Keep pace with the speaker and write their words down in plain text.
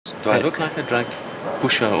Do I look like a drug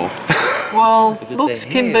pusher or...? Well, looks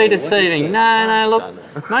can be deceiving. No,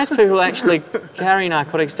 look, most people actually carry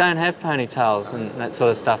narcotics don't have ponytails and that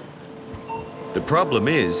sort of stuff. The problem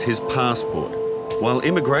is his passport. While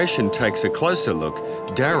immigration takes a closer look,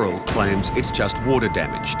 Daryl claims it's just water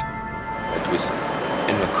damaged. It was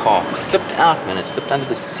in the car. It slipped out, man. It slipped under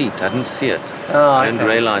the seat. I didn't see it. Oh, I didn't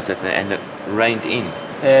realise it, and it rained in.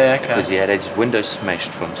 Yeah, okay. Because he had his window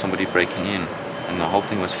smashed from somebody breaking in, and the whole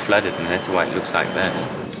thing was flooded, and that's why it looks like that.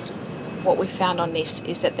 What we found on this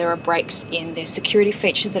is that there are breaks in the security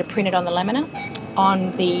features that are printed on the lamina.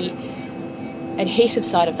 On the adhesive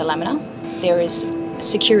side of the lamina, there is a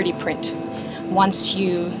security print. Once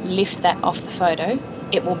you lift that off the photo,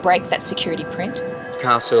 it will break that security print.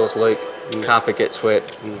 Car seals leak, carpet gets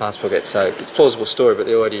wet, passport gets soaked. It's a plausible story, but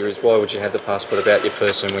the idea is why would you have the passport about your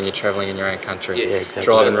person when you're travelling in your own country? Yeah, exactly.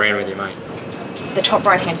 Driving around with your mate. The top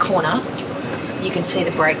right-hand corner, you can see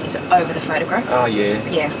the break is over the photograph. Oh, yeah.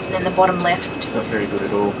 Yeah, and then the bottom left. It's not very good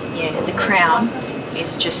at all. Yeah, the crown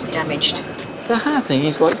is just damaged. The hard thing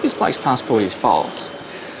is, like, if this bloke's passport is false,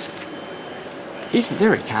 he's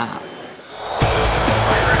very calm.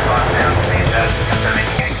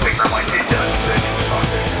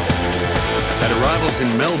 At arrivals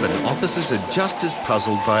in Melbourne, officers are just as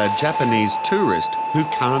puzzled by a Japanese tourist who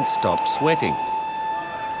can't stop sweating.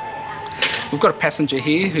 We've got a passenger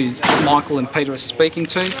here who Michael and Peter are speaking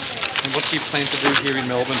to. And what do you plan to do here in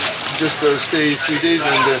Melbourne? Just stay 3 days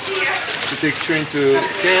and to take train to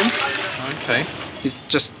Cairns. Okay. He's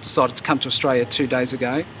just decided to come to Australia 2 days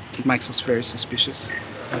ago. It makes us very suspicious.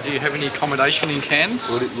 And do you have any accommodation in Cairns?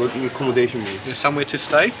 What accommodation mean? Somewhere to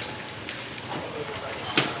stay?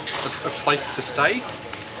 A place to stay?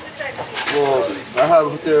 Well, I have a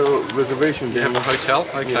hotel reservation. You have a hotel?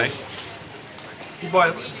 Okay. Yes. You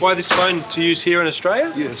buy this phone to use here in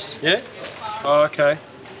Australia? Yes. Yeah? Oh, okay.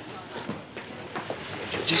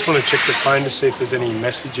 Just want to check the phone to see if there's any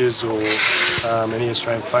messages or any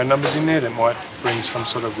Australian phone numbers in there that might bring some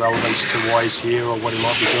sort of relevance to why he's here or what he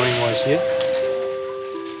might be doing while he's here.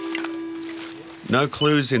 No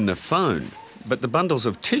clues in the phone, but the bundles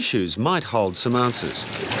of tissues might hold some answers.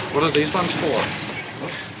 What are these ones for?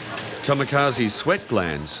 Tomikaze's sweat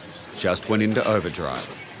glands just went into overdrive.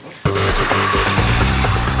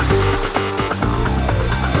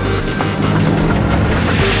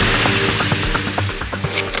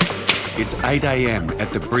 It's 8 a.m.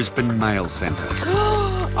 at the Brisbane Mail Centre.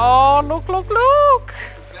 Oh, look.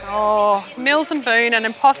 Oh, Mills and Boon, an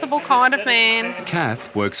impossible kind of man.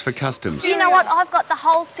 Kath works for Customs. You know what? I've got the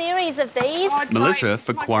whole series of these. Melissa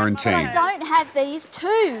for Quarantine. I don't have these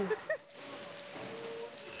too.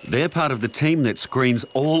 They're part of the team that screens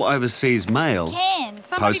all overseas mail,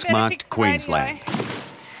 Cans. postmarked Queensland.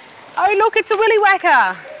 Oh, look, it's a willy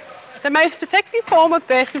whacker. The most effective form of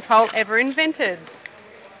birth control ever invented.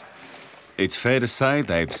 It's fair to say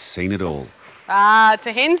they've seen it all. Ah, it's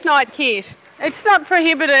a hen's night kit. It's not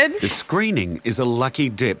prohibited. The screening is a lucky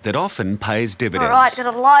dip that often pays dividends. All right,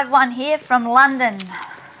 got a live one here from London.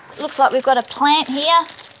 Looks like we've got a plant here.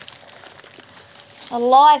 A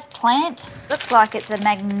live plant. Looks like it's a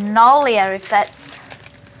magnolia, if that's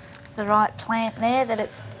the right plant there that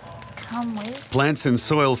it's come with. Plants and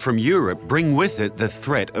soil from Europe bring with it the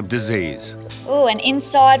threat of disease. Oh, and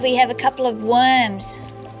inside we have a couple of worms.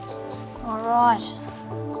 All right.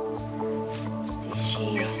 This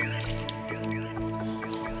here.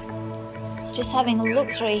 Just having a look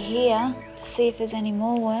through here to see if there's any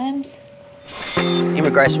more worms.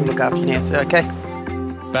 Immigration will look after you now, sir, okay?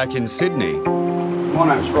 Back in Sydney.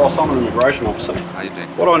 My name's Ross, I'm an immigration officer. How you doing?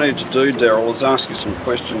 What I need to do, Daryl, is ask you some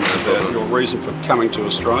questions about your reason for coming to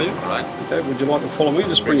Australia. All right. Okay, would you like to follow me?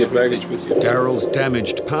 Just bring your baggage with you. Daryl's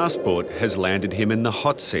damaged passport has landed him in the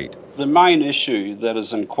hot seat. The main issue that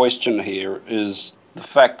is in question here is the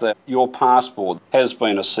fact that your passport has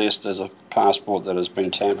been assessed as a passport that has been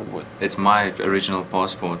tampered with. It's my original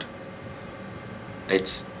passport.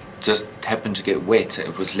 It's just happened to get wet.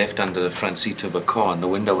 It was left under the front seat of a car and the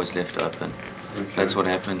window was left open. Okay. That's what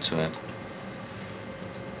happened to it.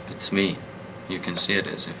 It's me. You can see it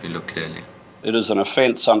as if you look clearly. It is an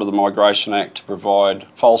offence under the Migration Act to provide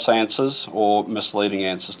false answers or misleading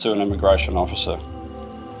answers to an immigration officer.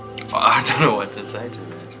 I don't know what to say to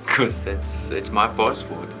that, because it's my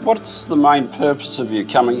passport. What's the main purpose of you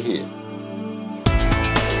coming here?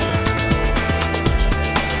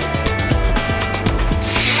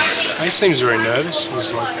 He seems very nervous.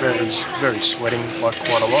 He's very sweating, like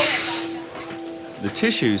quite a lot. The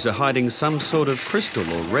tissues are hiding some sort of crystal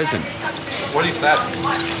or resin. What is that?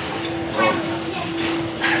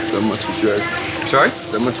 That must be dragon. Sorry?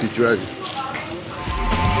 That must be dragon.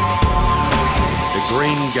 The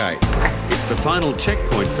green gate. It's the final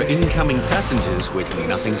checkpoint for incoming passengers with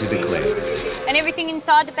nothing to declare. And everything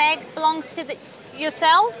inside the bags belongs to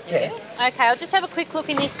yourselves? Yeah. Okay, I'll just have a quick look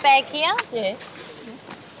in this bag here. Yeah.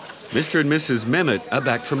 Mr. and Mrs. Mehmet are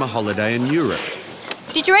back from a holiday in Europe.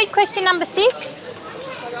 Did you read question number 6?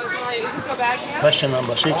 Question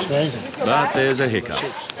number 6, where is it? But there's a hiccup.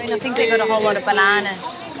 I mean, I think they got a whole lot of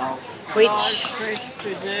bananas, which...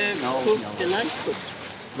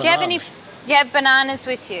 Do you have any... You have bananas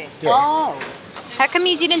with you? Yeah. Oh. How come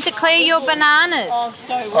you didn't declare your bananas?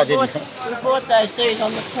 I didn't. We bought those seeds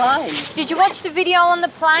on the plane. Did you watch the video on the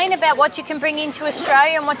plane about what you can bring into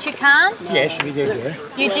Australia and what you can't? Yes, we did, yeah.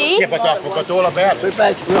 You did? Yeah, but I forgot all about it. We're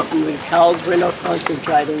both rotten with cold. We're not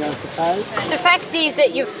concentrating, I suppose. The fact is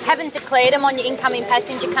that you haven't declared them on your incoming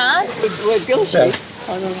passenger card. We're guilty.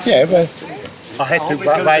 Yeah, but I had to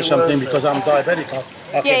buy something because I'm diabetic.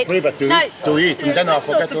 I can prove it to eat, and then I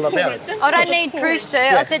forget all about it. I don't need proof, sir.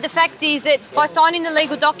 Yeah. I said the fact is that by signing the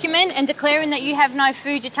legal document and declaring that you have no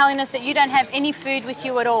food, you're telling us that you don't have any food with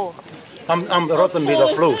you at all. I'm rotten with the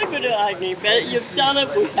flu. We're going to argue about it. You've done it.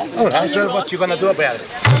 We haven't. All right, so what you going to do about it?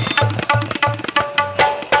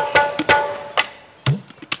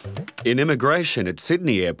 In immigration at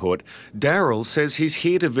Sydney Airport, Daryl says he's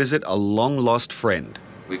here to visit a long-lost friend.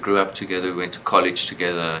 We grew up together, we went to college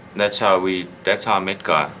together. That's how I met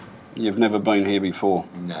Guy. You've never been here before?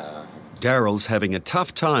 No. Daryl's having a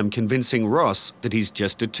tough time convincing Ross that he's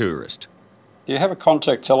just a tourist. Do you have a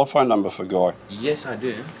contact telephone number for Guy? Yes, I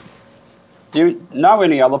do. Do you know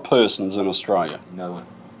any other persons in Australia? No one.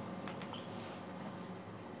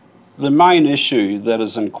 The main issue that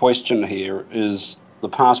is in question here is the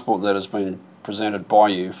passport that has been presented by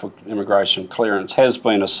you for immigration clearance has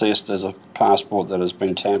been assessed as a passport that has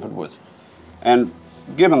been tampered with. And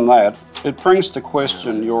given that, it brings to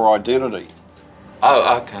question your identity.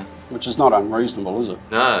 Oh, okay. Which is not unreasonable, is it?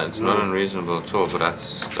 No, it's not unreasonable at all, but I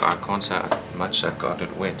can't say how much that got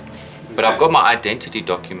it wet. But I've got my identity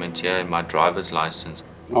document here and my driver's license.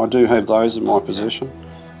 I do have those in my possession.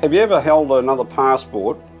 Have you ever held another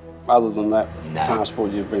passport other than that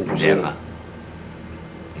passport you've been presented? Never.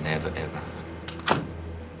 Never, ever.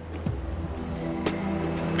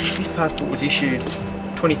 This passport was issued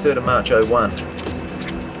 23rd of March 01.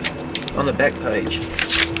 On the back page,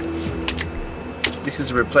 this is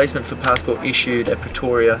a replacement for passport issued at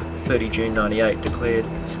Pretoria 30 June 98, declared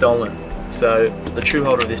stolen. So the true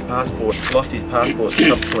holder of this passport lost his passport and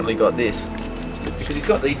subsequently got this. Because he's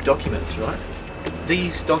got these documents, right?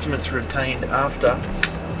 These documents were obtained after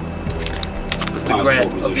the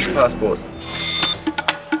grant of this passport.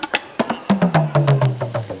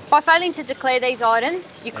 By failing to declare these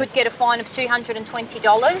items, you could get a fine of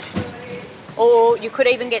 $220, or you could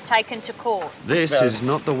even get taken to court. This is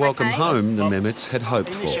not the welcome home the Mehmets had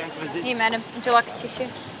hoped for. Here, madam, would you like a tissue?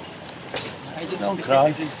 Don't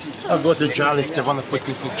cry. I'll go to jail if they want to put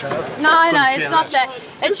me to jail. No, it's not that.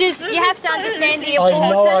 It's just you have to understand the importance.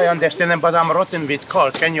 I know I understand, but I'm rotten with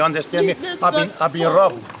cold. Can you understand me? I've been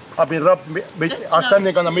robbed. I'm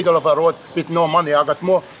standing in the middle of a road with no money. I got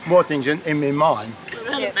more things in my mind.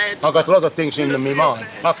 I got a lot of things in my mind.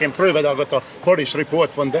 I can prove it. I got a police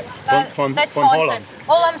report from Holland. Sir.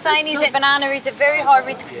 All I'm saying is that banana is a very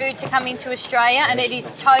high-risk food to come into Australia, and it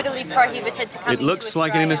is totally prohibited to come into Australia. It looks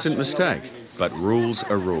like an innocent mistake, but rules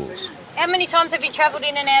are rules. How many times have you travelled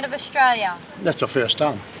in and out of Australia? That's the first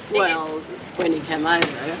time. Well, when he came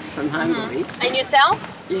over from Hungary. And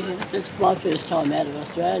yourself? Yeah, that's my first time out of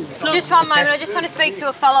Australia. Just one moment, I just want to speak to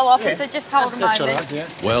a fellow officer, just hold a moment. That's all right, yeah.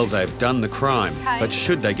 Well, they've done the crime, but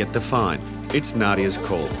should they get the fine? It's Nadia's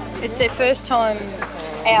call. It's their first time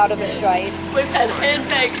out of Australia. We've had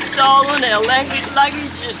handbags stolen, our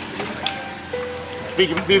luggage is...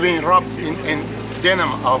 We've been robbed in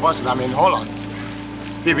Denham, or Amsterdam, in Holland.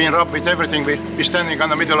 We've been robbed with everything. We're standing on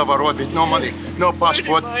the middle of a road with no money, no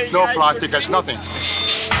passport, no flight tickets, nothing.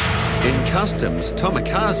 In customs,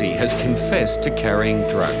 Tomikaze has confessed to carrying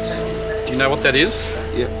drugs. Do you know what that is?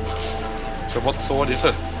 Yeah. So what sort is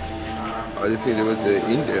it? I think it was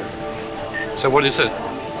India. So what is it?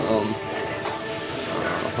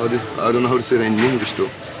 I don't know how to say it in English though.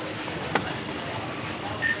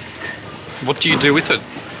 What do you do with it?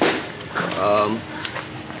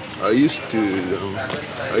 I used to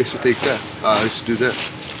take that. I used to do that.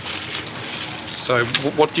 So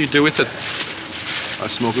what do you do with it? I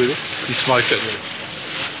smoke with it. You smoke it?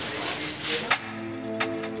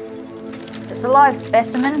 It's a live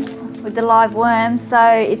specimen with the live worms, so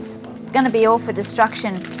it's going to be all for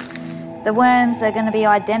destruction. The worms are going to be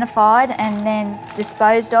identified and then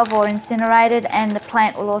disposed of or incinerated, and the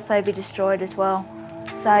plant will also be destroyed as well.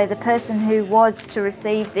 So the person who was to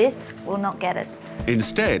receive this will not get it.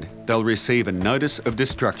 Instead, they'll receive a notice of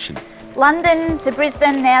destruction. London to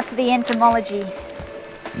Brisbane, now to the entomology.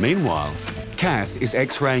 Meanwhile, Kath is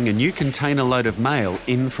X-raying a new container load of mail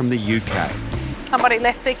in from the UK. Somebody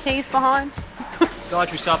left their keys behind.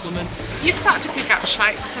 Dietary supplements. You start to pick up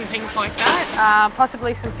shapes and things like that.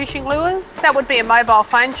 Possibly some fishing lures. That would be a mobile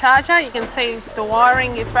phone charger. You can see the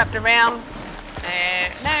wiring is wrapped around.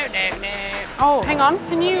 No. Oh, hang on.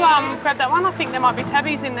 Can you grab that one? I think there might be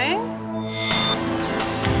tabbies in there.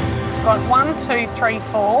 Got 1, 2, 3,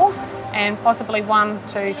 4, and possibly 1,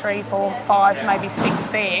 2, 3, 4, 5, maybe 6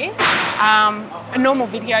 there. A normal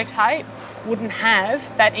videotape wouldn't have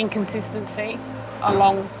that inconsistency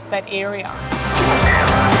along that area.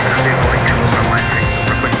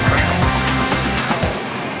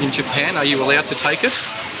 In Japan, are you allowed to take it?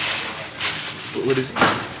 What is it?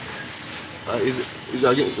 Is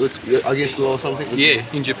it against law or something? Yeah,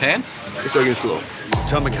 in Japan. It's against law.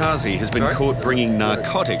 Tomikaze has been caught bringing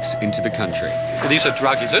narcotics into the country. It is a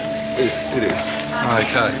drug, is it? Yes, it is.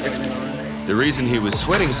 Okay. The reason he was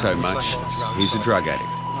sweating so much, he's a drug addict.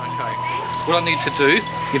 Okay. What I need to do,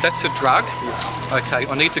 if that's a drug, okay,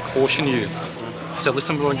 I need to caution you. So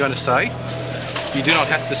listen to what I'm going to say. You do not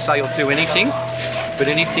have to say or do anything, but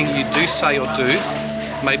anything you do say or do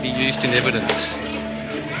may be used in evidence.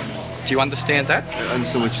 Do you understand that? I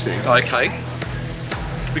understand what you're saying. Okay.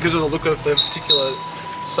 Because of the look of the particular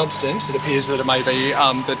substance, it appears that it may be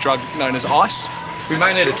the drug known as ice. We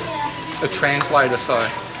may need a translator, so.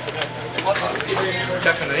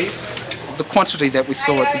 Japanese. The quantity that we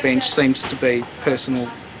saw at the bench seems to be personal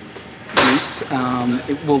use.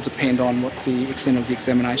 It will depend on what the extent of the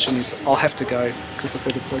examination is. I'll have to go with the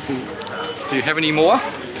further police here. Do you have any more?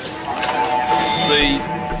 The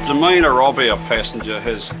demeanour of our passenger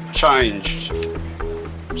has changed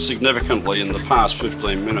significantly in the past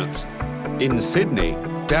 15 minutes. In Sydney,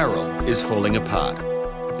 Daryl is falling apart,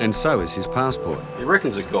 and so is his passport. He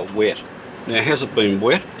reckons it got wet. Now, has it been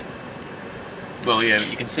wet? Well, yeah,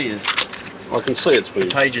 you can see there's... I can see it's been...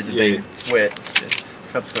 The pages have been wet, it's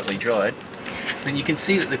subsequently dried. And you can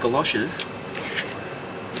see that the galoshes,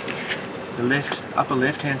 the upper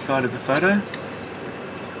left-hand side of the photo,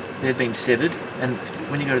 they've been severed. And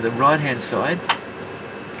when you go to the right-hand side,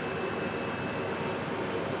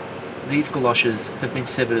 these galoshes have been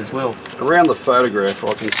severed as well. Around the photograph,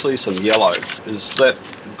 I can see some yellow. Is that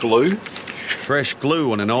glue? Fresh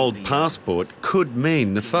glue on an old passport could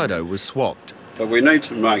mean the photo was swapped. But we need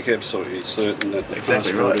to make absolutely certain that the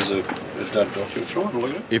Exactly passport right. is that document. Right,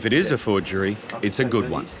 look at it. If it is a forgery, it's a good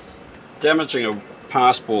one. Damaging a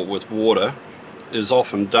passport with water is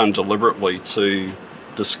often done deliberately to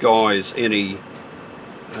disguise any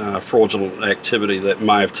fraudulent activity that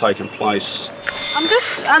may have taken place. I'm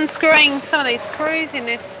just unscrewing some of these screws in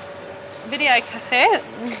this video cassette.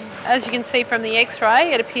 As you can see from the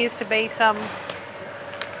X-ray, it appears to be some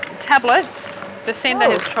tablets. The sender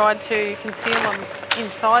has tried to conceal them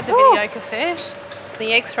inside the video cassette.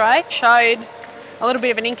 The X-ray showed a little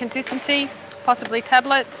bit of an inconsistency, possibly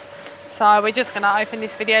tablets. So we're just going to open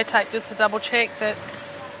this videotape just to double check that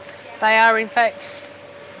they are in fact,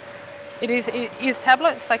 it is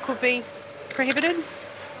tablets. They could be prohibited.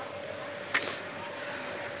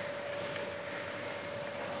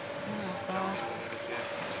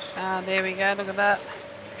 Ah, there we go, look at that.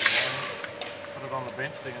 Put it on the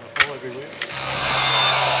bench, they're going to fall everywhere.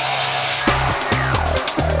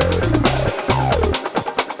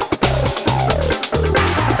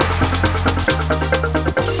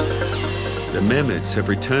 The Mehmeds have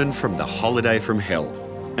returned from the holiday from hell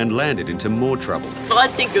and landed into more trouble. I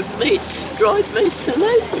think of meats, dried meats and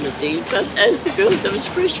those sort of things, but as the girls, it was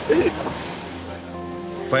fresh food.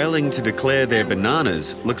 Failing to declare their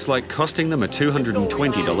bananas looks like costing them a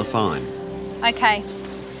 $220 fine. Okay,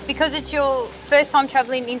 because it's your first time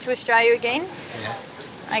travelling into Australia again.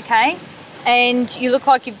 Yeah. Okay, and you look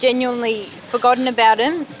like you've genuinely forgotten about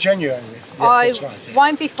them. Genuinely, yeah, I that's right. Yeah.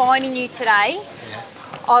 won't be fining you today. Yeah.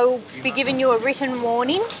 I will be giving you a written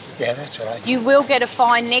warning. Yeah, that's right. You will get a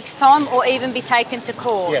fine next time or even be taken to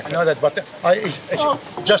court. Yeah, I know that, but it's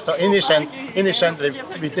just innocently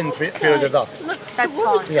we didn't fill it up. That's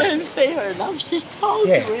fine. Yeah. Fair enough, she's told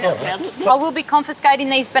Yeah, you all about it. I will be confiscating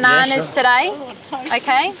these bananas Yes, sir. today.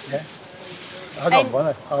 Okay? Yeah. I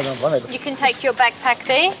don't want it. You can take your backpack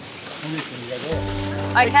there.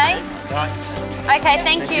 Yeah. Okay? Right. Okay,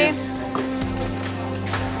 thank you.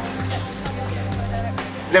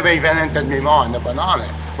 Never even entered my mind a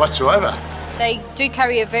banana whatsoever. They do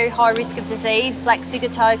carry a very high risk of disease. Black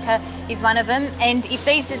sigatoka is one of them. And if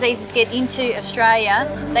these diseases get into Australia,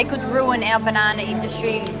 they could ruin our banana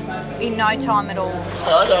industry in no time at all.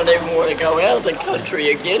 I don't even want to go out of the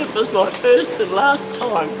country again. It was my first and last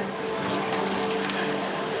time.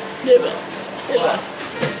 Never, ever.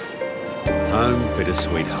 Home,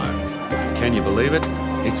 bittersweet home. Can you believe it?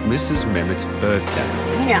 It's Mrs. Mehmet's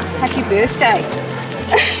birthday. Yeah, happy birthday.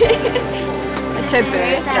 It's her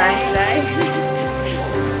birthday today.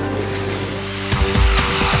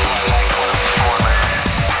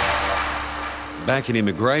 Back in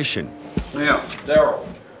immigration. Now, Daryl,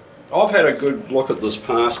 I've had a good look at this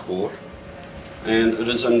passport and it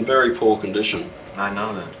is in very poor condition. I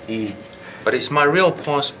know that. But it's my real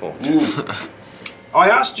passport. I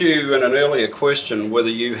asked you in an earlier question whether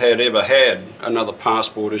you had ever had another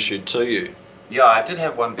passport issued to you. Yeah, I did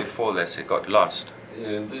have one before this. It got lost.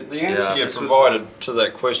 Yeah, the answer you provided to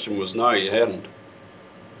that question was no, you hadn't.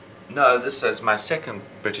 No, this is my second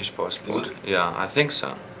British passport. Yeah, I think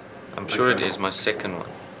so. I'm sure it is my second one.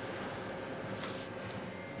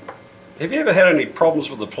 Have you ever had any problems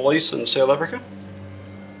with the police in South Africa?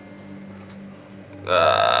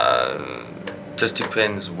 Just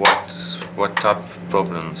depends what type of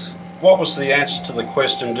problems. What was the answer to the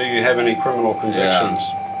question, do you have any criminal convictions?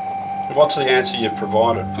 Yeah. What's the answer you've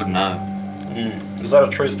provided? Good no. Is that a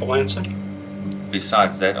truthful answer?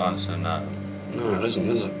 Besides that answer, no. No, it isn't,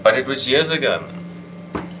 is it? But it was years ago.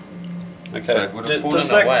 Okay. So it would have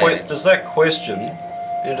fallen away. Does that question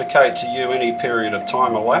indicate to you any period of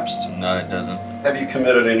time elapsed? No, it doesn't. Have you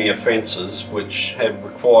committed any offences which have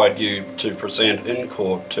required you to present in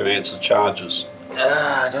court to answer charges?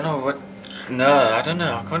 I don't know what... No, I don't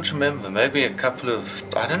know. I can't remember. Maybe a couple of...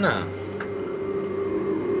 I don't know.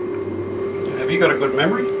 Have you got a good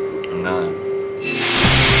memory? No.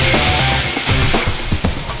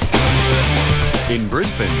 In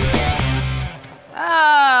Brisbane,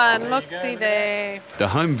 Ah, look-see there. the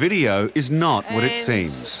home video is not what it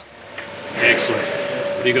seems. Excellent.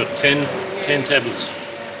 What do you got? 10 tablets.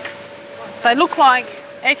 They look like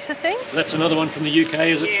ecstasy. That's another one from the UK,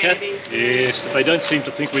 is it, Kat? It is. Yes, they don't seem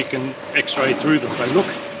to think we can X-ray through them.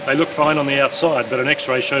 They look fine on the outside, but an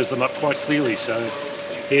X-ray shows them up quite clearly, so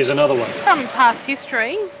here's another one. From past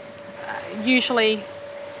history, usually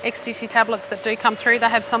ecstasy tablets that do come through, they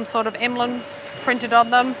have some sort of emblem printed on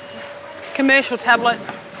them. Commercial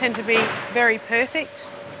tablets tend to be very perfect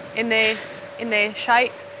in their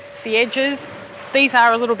shape, the edges. These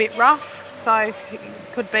are a little bit rough, so it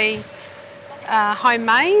could be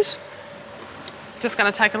homemade. Just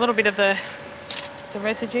going to take a little bit of the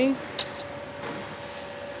residue.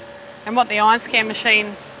 And what the iron scan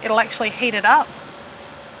machine, it'll actually heat it up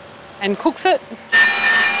and cooks it.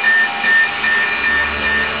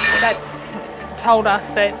 That's told us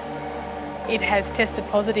that it has tested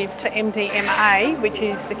positive to MDMA, which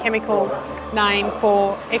is the chemical name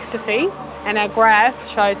for ecstasy, and our graph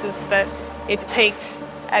shows us that it's peaked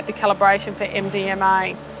at the calibration for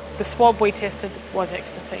MDMA. The swab we tested was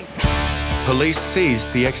ecstasy. Police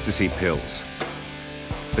seized the ecstasy pills,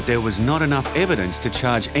 but there was not enough evidence to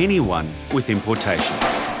charge anyone with importation.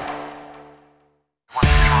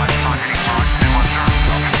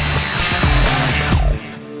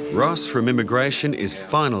 Ross from immigration is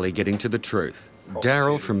finally getting to the truth.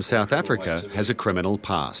 Daryl from South Africa has a criminal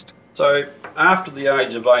past. So, after the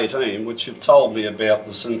age of 18, which you've told me about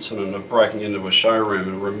this incident of breaking into a showroom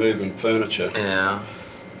and removing furniture. Yeah.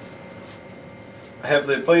 Have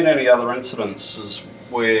there been any other incidences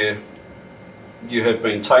where you have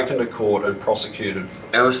been taken to court and prosecuted?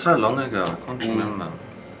 It was so long ago, I can't remember.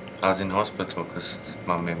 I was in hospital because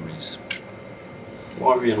my memories.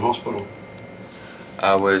 Why were you in hospital?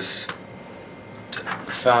 I was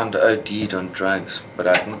found OD'd on drugs, but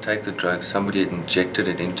I didn't take the drugs. Somebody had injected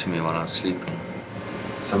it into me when I was sleeping.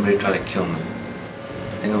 Somebody tried to kill me.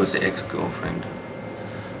 I think it was the ex-girlfriend.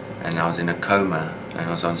 And I was in a coma, and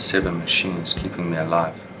I was on 7 machines keeping me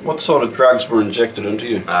alive. What sort of drugs were injected into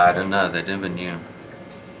you? I don't know, they never knew.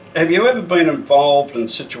 Have you ever been involved in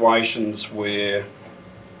situations where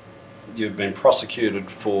you've been prosecuted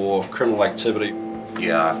for criminal activity?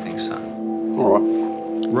 Yeah, I think so. All right.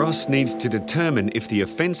 Ross needs to determine if the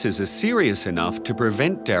offences are serious enough to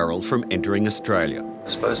prevent Daryl from entering Australia. I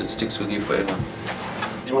suppose it sticks with you forever.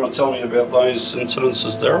 You want to tell me about those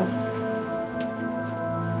incidences, Daryl?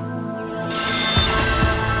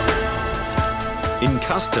 In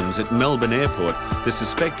customs at Melbourne Airport, the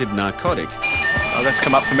suspected narcotic that's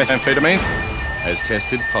come up for methamphetamine. Has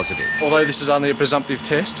tested positive. Although this is only a presumptive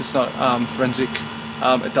test, it's not forensic,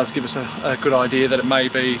 it does give us a good idea that it may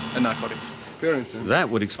be a narcotic. That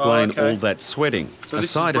would explain all that sweating, So a this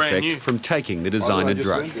is side brand effect new. from taking the designer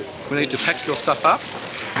drug. We need to pack your stuff up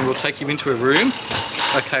and we'll take you into a room.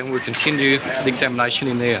 Okay, and we'll continue the examination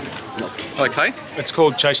in there. Okay? It's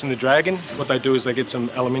called chasing the dragon. What they do is they get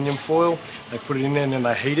some aluminium foil, they put it in there and then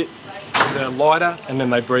they heat it with a lighter and then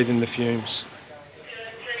they breathe in the fumes.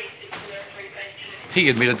 He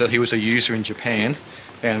admitted that he was a user in Japan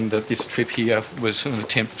and that this trip here was an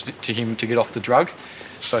attempt to him to get off the drug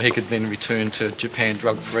so he could then return to Japan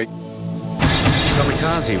drug-free.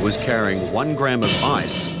 Tomikaze was carrying 1 gram of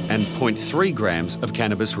ice and 0.3 grams of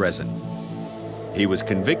cannabis resin. He was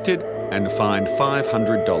convicted and fined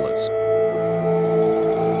 $500.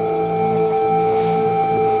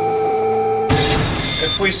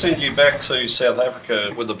 If we send you back to South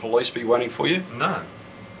Africa, would the police be waiting for you? No.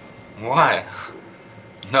 Why?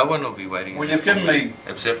 No one will be waiting Well, there you've for given me, me-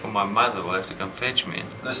 except for my mother will have to come fetch me.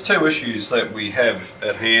 There's 2 issues that we have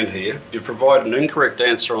at hand here. You provide an incorrect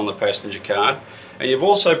answer on the passenger card, and you've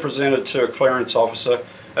also presented to a clearance officer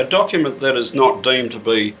a document that is not deemed to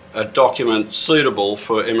be a document suitable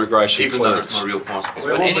for immigration Even though clearance. it's my real passport.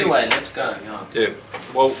 Well, But we'll be- anyway, let's go. Yeah. Yeah.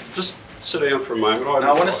 Well, just sit down for a moment. No,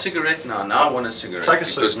 I want a cigarette now. Now I want a cigarette. Take a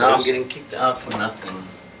seat, because now I'm please. getting kicked out for nothing.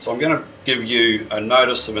 So I'm going to give you a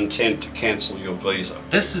notice of intent to cancel your visa.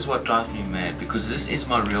 This is what drives me mad because this is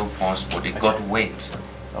my real passport. It got wet.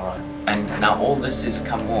 All right. And now all this has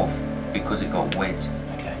come off because it got wet.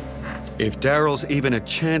 Okay. If Daryl's even a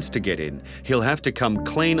chance to get in, he'll have to come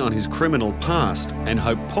clean on his criminal past and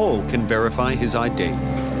hope Paul can verify his ID.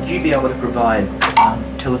 Would you be able to provide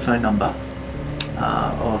telephone number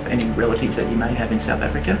of any relatives that you may have in South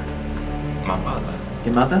Africa? My mother.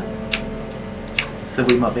 Your mother? So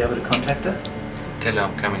we might be able to contact her? Tell her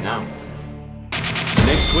I'm coming home.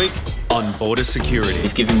 Next week on Border Security.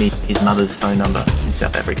 He's given me his mother's phone number in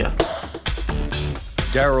South Africa.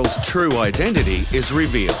 Daryl's true identity is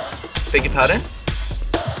revealed. Beg your pardon?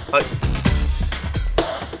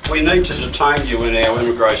 We need to detain you in our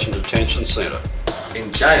immigration detention centre.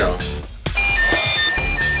 In jail?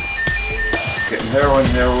 Getting heroin,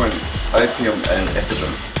 opium and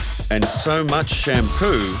ephedrine. And so much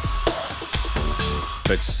shampoo,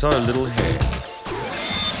 but so little hair.